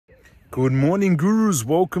Good morning, gurus.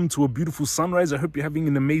 Welcome to a beautiful sunrise. I hope you're having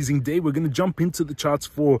an amazing day. We're going to jump into the charts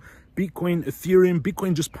for Bitcoin, Ethereum.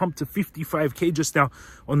 Bitcoin just pumped to 55k just now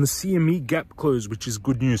on the CME gap close, which is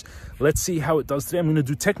good news. Let's see how it does today. I'm going to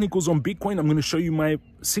do technicals on Bitcoin. I'm going to show you my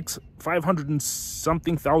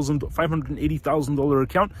 $580,000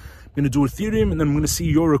 account. I'm going to do Ethereum, and then I'm going to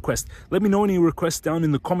see your request. Let me know any requests down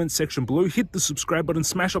in the comment section below. Hit the subscribe button,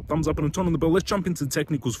 smash up, thumbs up, and turn on the bell. Let's jump into the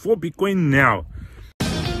technicals for Bitcoin now.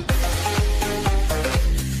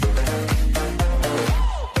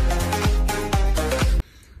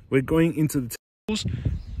 We're going into the technicals.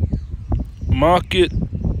 Market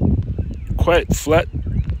quite flat,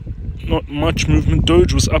 not much movement.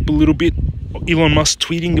 Doge was up a little bit. Elon Musk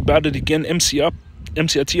tweeting about it again.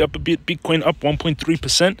 MCRT up a bit. Bitcoin up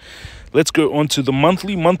 1.3%. Let's go on to the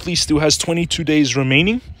monthly. Monthly still has 22 days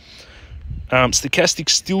remaining. Stochastic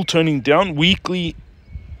still turning down. Weekly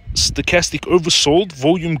stochastic oversold.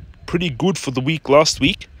 Volume pretty good for the week last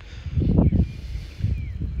week.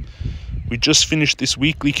 We just finished this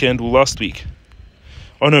weekly candle last week.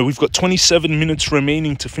 Oh no, we've got 27 minutes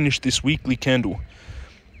remaining to finish this weekly candle.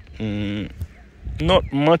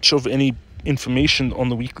 Not much of any information on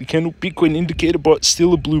the weekly candle. Bitcoin indicator bot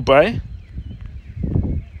still a blue buy,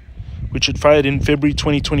 which had fired in February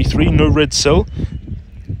 2023. No red sell.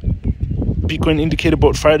 Bitcoin indicator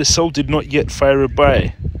bot fired a sell, did not yet fire a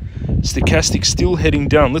buy. Stochastic still heading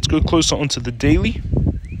down. Let's go closer onto the daily.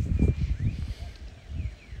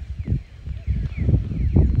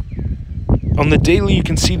 On the daily, you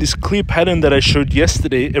can see this clear pattern that I showed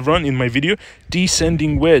yesterday, everyone, in my video.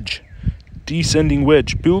 Descending wedge. Descending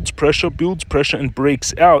wedge. Builds pressure, and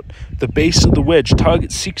breaks out. The base of the wedge.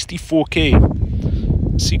 Target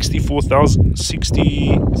 64k.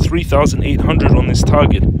 63,800 on this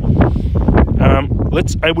target.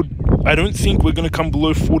 I don't think we're going to come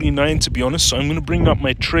below 49, to be honest. So I'm going to bring up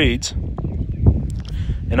my trades.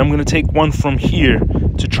 And I'm going to take one from here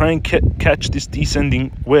to try and catch this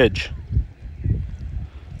descending wedge.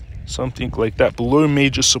 Something like that, below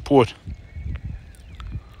major support.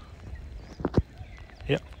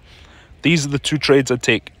 Yeah, these are the two trades I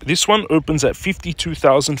take. This one opens at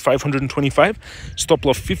 52,525, stop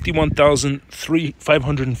loss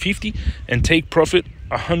 51,550, and take profit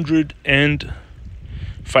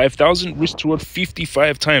 105,000. Risk to reward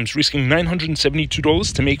 55 times, risking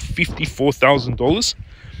 $972 to make $54,000.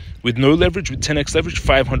 With no leverage, with 10x leverage,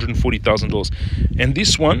 $540,000. And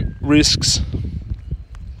this one risks.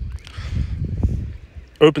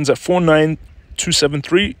 Opens at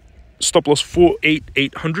 49273, stop loss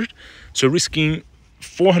 48800, so risking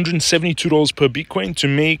 $472 per Bitcoin to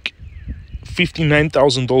make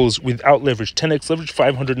 $59,000 without leverage. 10x leverage,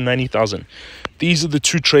 $590,000. These are the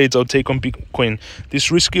two trades I'll take on Bitcoin.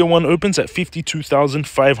 This riskier one opens at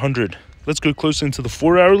 52,500. Let's go closer into the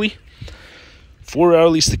 4-hourly.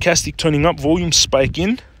 4-hourly stochastic turning up, volume spike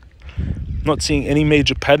in. Not seeing any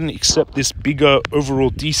major pattern except this bigger overall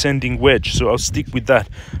descending wedge, so I'll stick with that.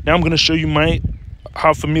 Now I'm going to show you my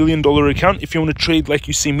 $500,000 account. If you want to trade like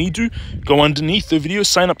you see me do, go underneath the video,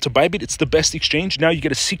 sign up to Bybit. It's the best exchange. Now you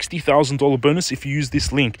get a $60,000 bonus if you use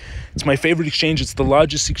this link. It's my favorite exchange. It's the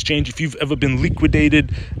largest exchange. If you've ever been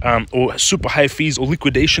liquidated or super high fees or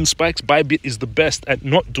liquidation spikes, Bybit is the best at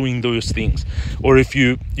not doing those things. Or if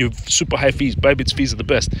you've super high fees, Bybit's fees are the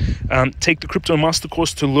best. Take the crypto master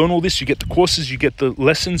course to learn all this. You get the courses, you get the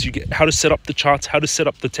lessons, you get how to set up the charts, how to set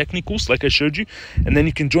up the technicals like I showed you, and then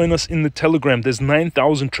you can join us in the Telegram. There's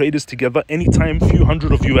 9,000 traders together anytime, few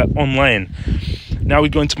hundred of you are online. Now we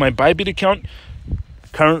go into my Bybit account.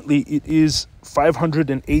 Currently it is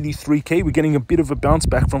 583k. We're getting a bit of a bounce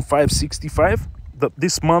back from 565.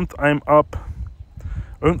 This month I'm up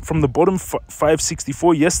from the bottom,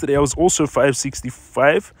 564. Yesterday I was also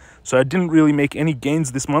 565, so I didn't really make any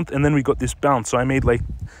gains this month, and then we got this bounce, so I made like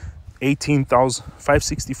 18,000,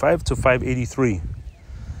 565 to 583,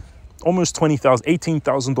 almost 20,000,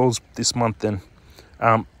 $18,000 this month then.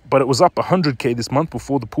 But it was up 100k this month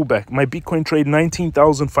before the pullback. My Bitcoin trade,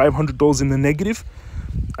 $19,500 in the negative.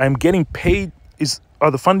 I'm getting paid.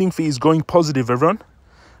 The funding fee is going positive, everyone.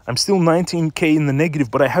 I'm still 19k in the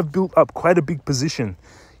negative, but I have built up quite a big position.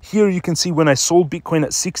 Here you can see when I sold Bitcoin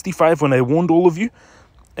at 65, when I warned all of you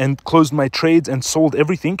and closed my trades and sold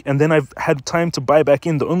everything, and then I've had time to buy back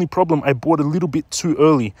in. The only problem, I bought a little bit too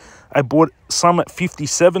early. I bought some at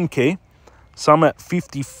 57k, some at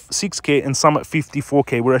 56k, and some at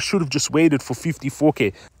 54k, where I should have just waited for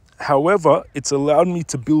 54k. However, it's allowed me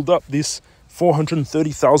to build up this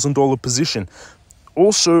 $430,000 position.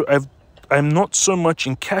 Also, I'm not so much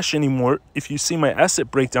in cash anymore. If you see my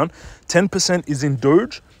asset breakdown, 10% is in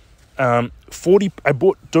Doge. I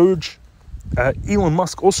bought Doge Elon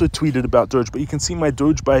Musk also tweeted about Doge, but you can see my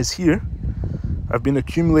Doge buys here. I've been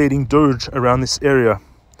accumulating Doge around this area.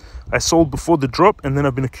 I sold before the drop, and then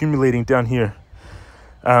I've been accumulating down here.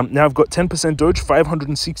 Now I've got 10% Doge,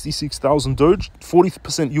 566,000 Doge,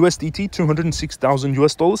 40% USDT, 206,000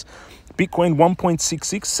 US dollars. Bitcoin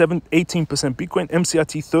 1.66, 18% Bitcoin,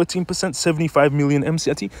 MCRT 13%, 75 million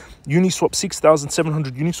MCRT, Uniswap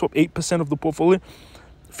 6,700 Uniswap, 8% of the portfolio,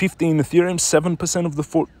 15 Ethereum, 7% of the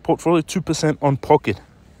portfolio, 2% on Pocket.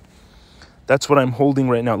 That's what I'm holding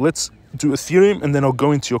right now. Let's do Ethereum, and then I'll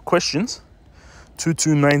go into your questions.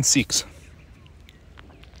 2296.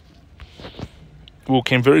 Well,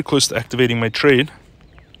 came very close to activating my trade.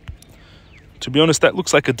 To be honest, that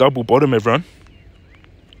looks like a double bottom, everyone.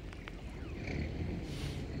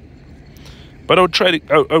 But I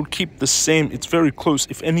would keep the same. It's very close.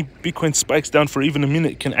 If any Bitcoin spikes down for even a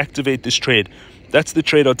minute, it can activate this trade. That's the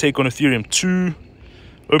trade I'll take on Ethereum.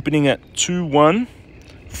 Opening at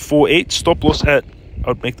 2148. Stop loss at,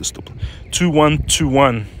 I'll make the stop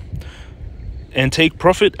 2121. And take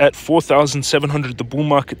profit at 4,700, the bull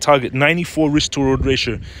market target. 94 risk to reward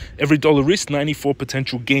ratio. Every dollar risk, 94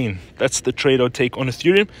 potential gain. That's the trade I'll take on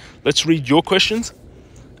Ethereum. Let's read your questions.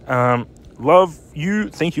 Love you.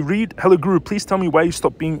 Thank you, Reed. Hello, Guru. Please tell me why you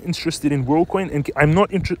stopped being interested in WorldCoin. And I'm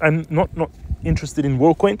not interested in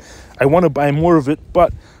WorldCoin. I want to buy more of it,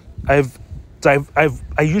 but I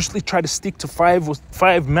usually try to stick to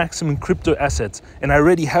five maximum crypto assets, and I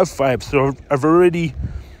already have 5. So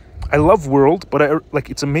I love World, but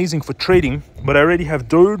it's amazing for trading, but I already have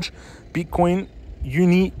Doge, Bitcoin,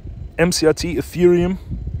 Uni, MCRT, Ethereum,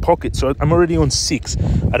 Pocket. So I'm already on 6.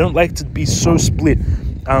 I don't like to be so split.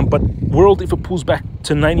 But World, if it pulls back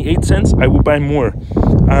to 98 cents, I will buy more.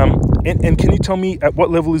 And can you tell me at what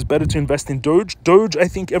level is better to invest in Doge? Doge, I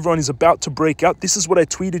think everyone is about to break out. This is what I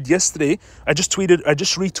tweeted yesterday. I just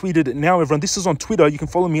retweeted it now, everyone. This is on Twitter. You can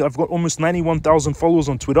follow me. I've got almost 91,000 followers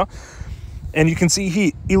on Twitter. And you can see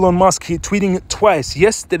here, Elon Musk, he tweeting it twice.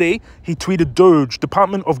 Yesterday, he tweeted Doge,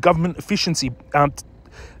 Department of Government Efficiency.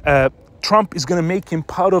 Trump is going to make him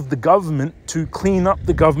part of the government to clean up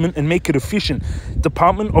the government and make it efficient.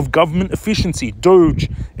 Department of Government Efficiency, Doge.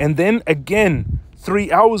 And then again,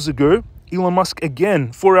 3 hours ago, Elon Musk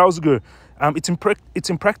again, 4 hours ago, it's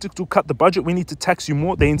impractical to cut the budget. We need to tax you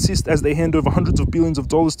more. They insist as they hand over hundreds of billions of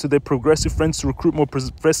dollars to their progressive friends to recruit more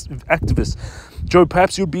progressive activists. Joe,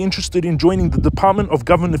 perhaps you'd be interested in joining the Department of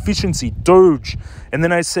Government Efficiency, Doge. And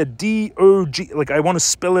then I said D-O-G, like I want to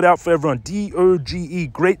spell it out for everyone. D-O-G-E,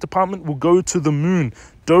 great department will go to the moon.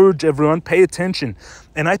 Doge, everyone, pay attention.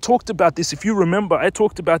 And I talked about this, if you remember, I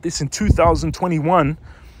talked about this in 2021.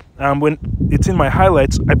 When it's in my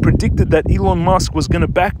highlights, I predicted that Elon Musk was going to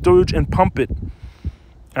back Doge and pump it.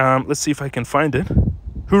 Let's see if I can find it.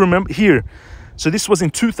 Who remember? Here. So this was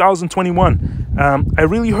in 2021. I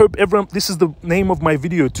really hope everyone, this is the name of my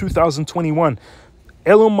video, 2021.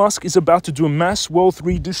 Elon Musk is about to do a mass wealth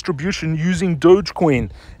redistribution using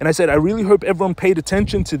Dogecoin. And I said, I really hope everyone paid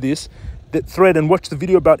attention to that thread and watched the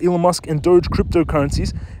video about Elon Musk and Doge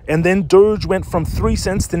cryptocurrencies. And then Doge went from 3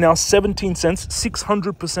 cents to now 17 cents,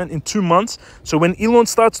 600% in 2 months. So when Elon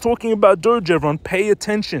starts talking about Doge, everyone pay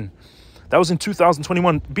attention. That was in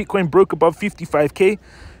 2021. Bitcoin broke above 55K.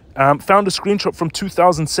 Found a screenshot from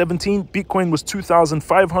 2017. Bitcoin was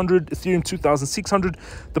 2,500, Ethereum 2,600.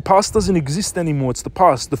 The past doesn't exist anymore. It's the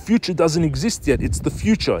past. The future doesn't exist yet. It's the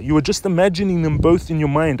future. You are just imagining them both in your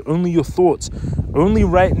mind. Only your thoughts. Only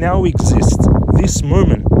right now exists. This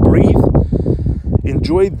moment. Breathe.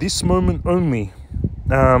 Enjoy this moment only.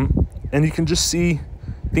 And you can just see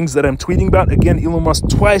things that I'm tweeting about. Again, Elon Musk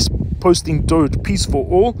twice posting Doge, peace for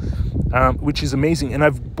all. Which is amazing, and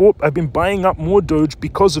I've been buying up more Doge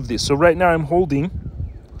because of this. So right now I'm holding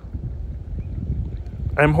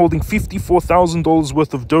 $54,000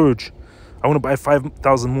 worth of Doge. I want to buy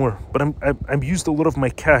 5,000 more, but I've used a lot of my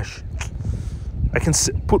cash. I can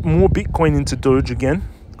put more Bitcoin into Doge again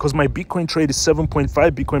because my Bitcoin trade is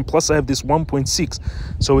 7.5 Bitcoin plus I have this 1.6,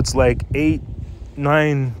 so it's like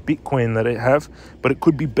 9 Bitcoin that I have. But it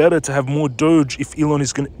could be better to have more Doge if Elon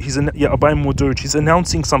is I'll buy more Doge. He's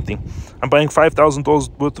announcing something. I'm buying $5,000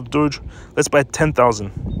 worth of Doge. Let's buy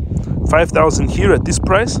 10,000. 5,000 here at this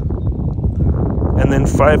price, and then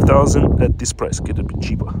 5,000 at this price. Get it a bit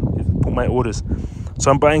cheaper. Put my orders.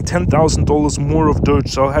 So I'm buying $10,000 more of Doge.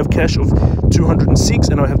 So I'll have cash of 206,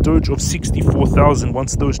 and I'll have Doge of 64,000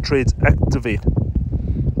 once those trades activate.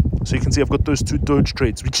 So you can see I've got those 2 Doge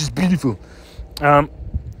trades, which is beautiful.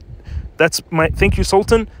 That's my thank you,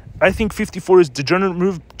 Sultan. I think 54 is degenerate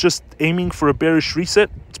move, just aiming for a bearish reset.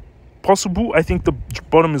 It's possible. I think the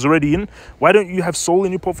bottom is already in. Why don't you have Sol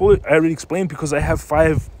in your portfolio? I already explained, because I have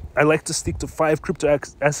 5 I like to stick to 5 crypto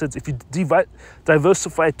assets. If you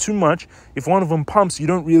diversify too much, if one of them pumps, you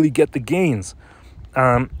don't really get the gains.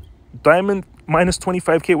 Diamond minus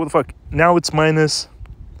 25k, what the fuck? Now it's minus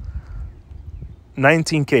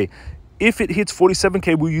 19k. If it hits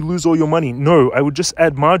 47k, will you lose all your money? No, I would just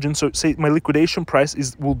add margin. So say my liquidation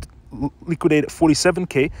price will liquidate at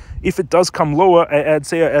 47k. If it does come lower, I add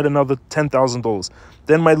another $10,000.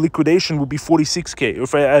 Then my liquidation will be 46k.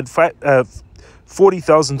 If I add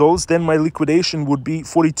 $40,000, then my liquidation would be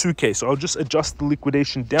 42k. So I'll just adjust the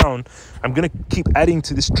liquidation down. I'm gonna keep adding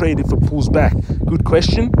to this trade if it pulls back. Good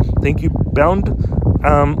question. Thank you, Bound.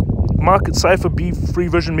 Market Cipher B free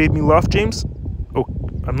version made me laugh, James. Oh,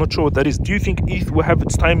 I'm not sure what that is. Do you think ETH will have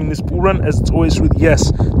its time in this bull run, as it's always with?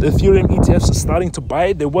 Yes, the Ethereum ETFs are starting to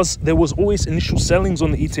buy. There was always initial sellings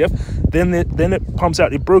on the ETF. Then it pumps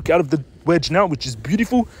out. It broke out of the wedge now, which is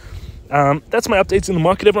beautiful. That's my updates in the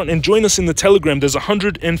market, everyone. And join us in the Telegram. There's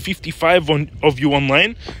 155 of you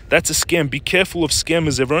online. That's a scam. Be careful of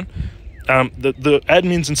scammers, everyone. The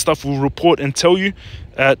admins and stuff will report and tell you.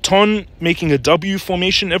 Ton making a W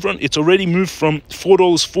formation, everyone. It's already moved from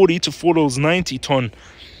 $4.40 to $4.90 Ton.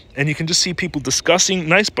 And you can just see people discussing.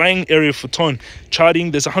 Nice buying area for Ton.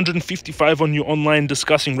 Charting. There's 155 on you online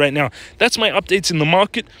discussing right now. That's my updates in the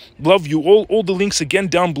market. Love you all. All the links again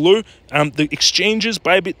down below. The exchanges,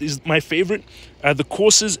 Bybit is my favorite. The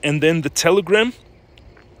courses, and then the Telegram.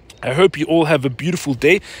 I hope you all have a beautiful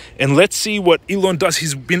day, and let's see what Elon does.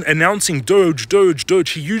 He's been announcing Doge.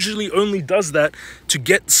 He usually only does that to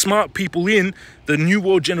get smart people in, the new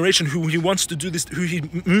world generation who he wants to do this, who he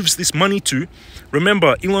moves this money to.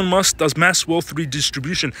 Remember, Elon Musk does mass wealth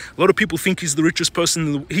redistribution. A lot of people think he's the richest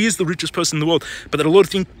person. He is the richest person in the world, but a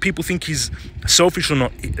lot of people think he's selfish or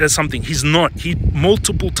not. Something. He's not. He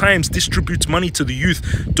multiple times distributes money to the youth.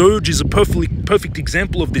 Doge is a perfect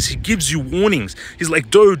example of this. He gives you warnings. He's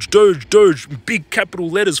like, Doge, big capital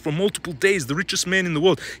letters for multiple days, the richest man in the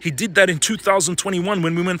world. He did that in 2021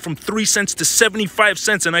 when we went from 3 cents to 75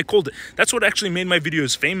 cents, and I called it. That's what actually made my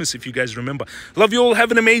videos famous, if you guys remember. Love you all.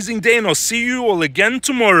 Have an amazing day, and I'll see you all again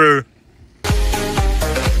tomorrow.